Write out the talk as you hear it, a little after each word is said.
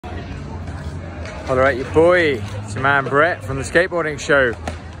Holler at your boy, it's your man Brett from the Skateboarding Show,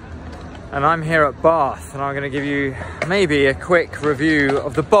 and I'm here at Bath, and I'm going to give you maybe a quick review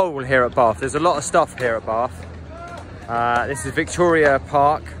of the bowl here at Bath. There's a lot of stuff here at Bath. This is Victoria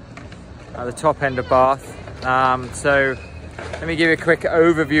Park at the top end of Bath, so let me give you a quick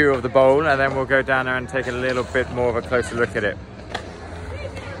overview of the bowl, and then we'll go down there and take a little bit more of a closer look at it.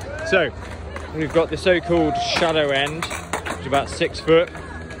 So we've got the so-called shallow end, which is about 6 foot.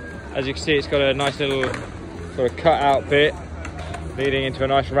 As you can see, it's got a nice little sort of cut out bit leading into a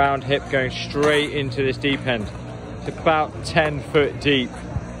nice round hip going straight into this deep end. It's about 10 foot deep.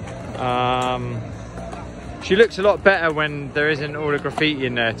 She looks a lot better when there isn't all the graffiti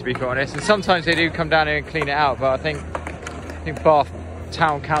in there, to be quite honest. And sometimes they do come down here and clean it out, but I think Bath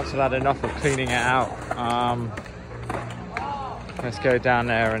Town Council had enough of cleaning it out. Let's go down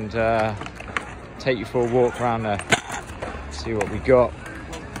there and take you for a walk around there, see what we got.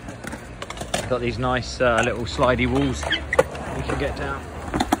 Got these nice little slidey walls we can get down.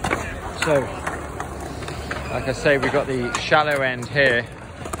 So, like I say, we've got the shallow end here.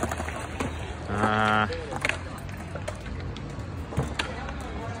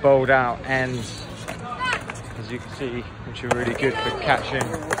 Bowled out ends, as you can see, which are really good for catching,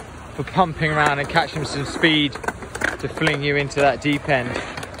 for pumping around and catching some speed to fling you into that deep end.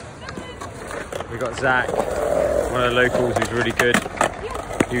 We've got Zach, one of the locals who's really good,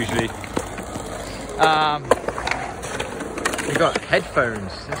 usually. We've got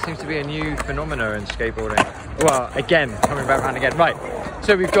headphones. There seems to be a new phenomenon in skateboarding. Well, again, coming back around again. Right.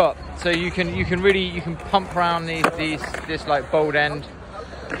 So we've got, so you can pump around this like bowled end.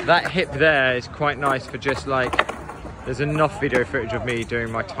 That hip there is quite nice for just like, there's enough video footage of me doing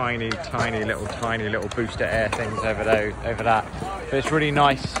my tiny little booster air things over that. But it's really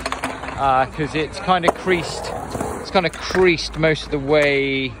nice because it's kind of creased. It's kind of creased most of the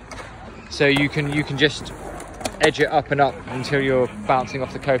way. So you can just edge it up and up until you're bouncing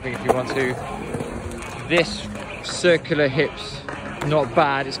off the coping if you want to. This circular hip's not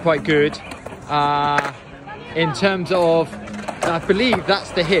bad, it's quite good. In terms of, I believe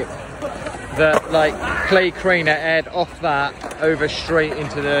that's the hip that like Clay Craner aired off that over straight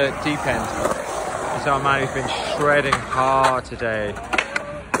into the deep end. So our man who's been shredding hard today.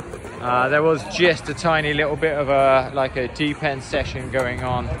 There was just a tiny little bit of a deep end session going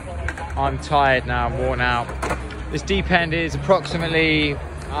on. I'm tired now, I'm worn out. This deep end is approximately,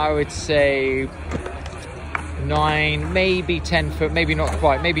 I would say, 9, maybe 10 foot, maybe not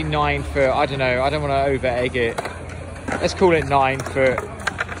quite, maybe 9 foot. I don't know, I don't want to over egg it. Let's call it 9 foot.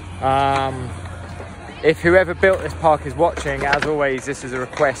 If whoever built this park is watching, as always, this is a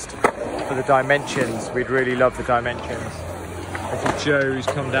request for the dimensions. We'd really love the dimensions. Uncle Joe's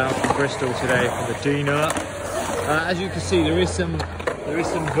come down from Bristol today from the Dina. As you can see, there is some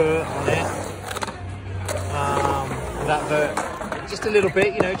vert on it. That vert, just a little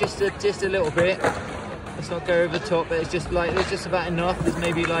bit, you know, just a little bit. Let's not go over the top, but it's just like, there's just about enough. There's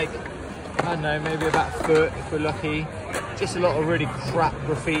maybe like, I don't know, maybe about a foot if we're lucky. Just a lot of really crap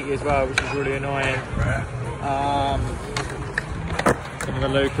graffiti as well, which is really annoying. Some of the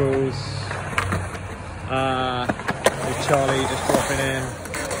locals. With Charlie just dropping in.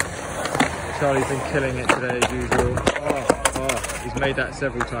 Charlie's been killing it today as usual. He's made that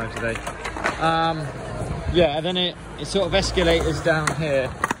several times today. Yeah, and then it sort of escalates down here.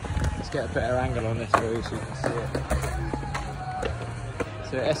 Let's get a better angle on this for you so you can see it.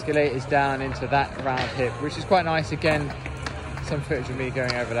 So it escalates down into that round hip, which is quite nice. Again, some footage of me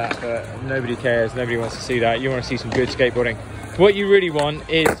going over that, but nobody cares. Nobody wants to see that. You want to see some good skateboarding. What you really want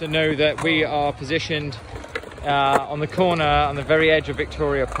is to know that we are positioned on the corner, on the very edge of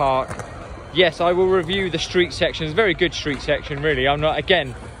Victoria Park. Yes, I will review the street section. It's a very good street section, really. I'm not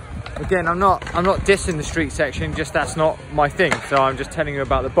dissing the street section, just that's not my thing. So I'm just telling you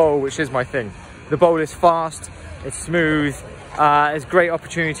about the bowl, which is my thing. The bowl is fast, it's smooth, it's great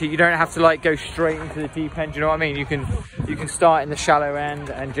opportunity. You don't have to like go straight into the deep end, you know what I mean? You can start in the shallow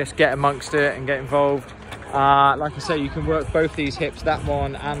end and just get amongst it and get involved. Like I say, you can work both these hips, that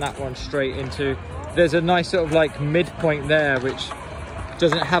one and that one, straight into. There's a nice sort of like midpoint there, which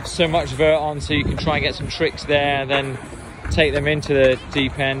doesn't have so much vert on, so you can try and get some tricks there and then take them into the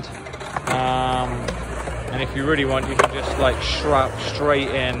deep end. And if you really want, you can just like shrap straight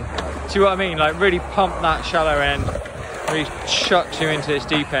in. See what I mean? Like really pump that shallow end, really chucks you into this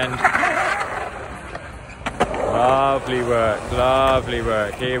deep end. Lovely work, lovely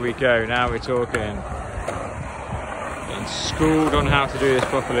work. Here we go, now we're talking. Getting schooled on how to do this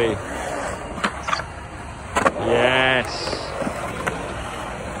properly. Yes.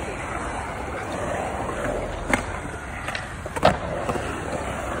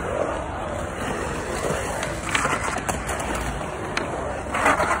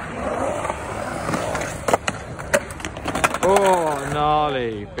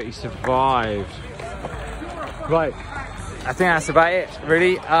 We survived. Right, I think that's about it,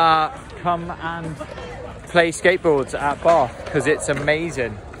 really. Come and play skateboards at Bath because it's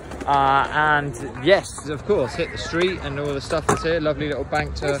amazing. And yes, of course, hit the street and all the stuff that's here. Lovely little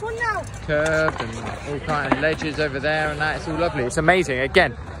bank to curb and all kind of ledges over there and that. It's all lovely. It's amazing.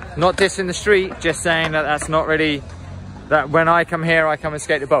 Again, not dissing the street, just saying that that's not really, that when I come here, I come and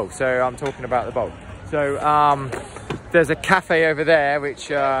skate the bowl. So I'm talking about the bowl. So there's a cafe over there,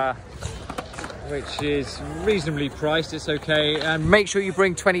 which is reasonably priced. It's okay. And make sure you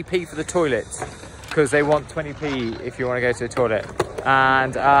bring 20p for the toilets, because they want 20p if you want to go to the toilet.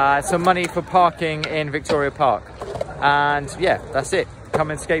 And some money for parking in Victoria Park. And yeah, that's it.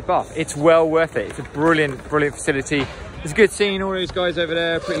 Come and skate Bath. It's well worth it. It's a brilliant, brilliant facility. It's a good scene. All those guys over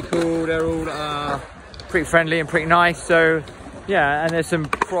there are pretty cool. They're all pretty friendly and pretty nice. So yeah, and there's some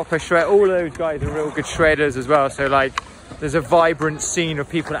proper shred. All those guys are real good shredders as well. So like, there's a vibrant scene of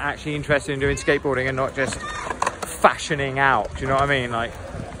people that are actually interested in doing skateboarding and not just fashioning out. Do you know what I mean? Like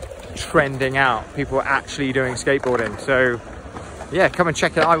trending out. People are actually doing skateboarding. So yeah, come and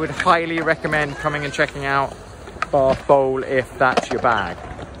check it out. I would highly recommend coming and checking out Bath Bowl if that's your bag.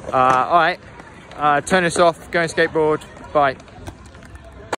 All right, turn this off, go and skateboard. Bye.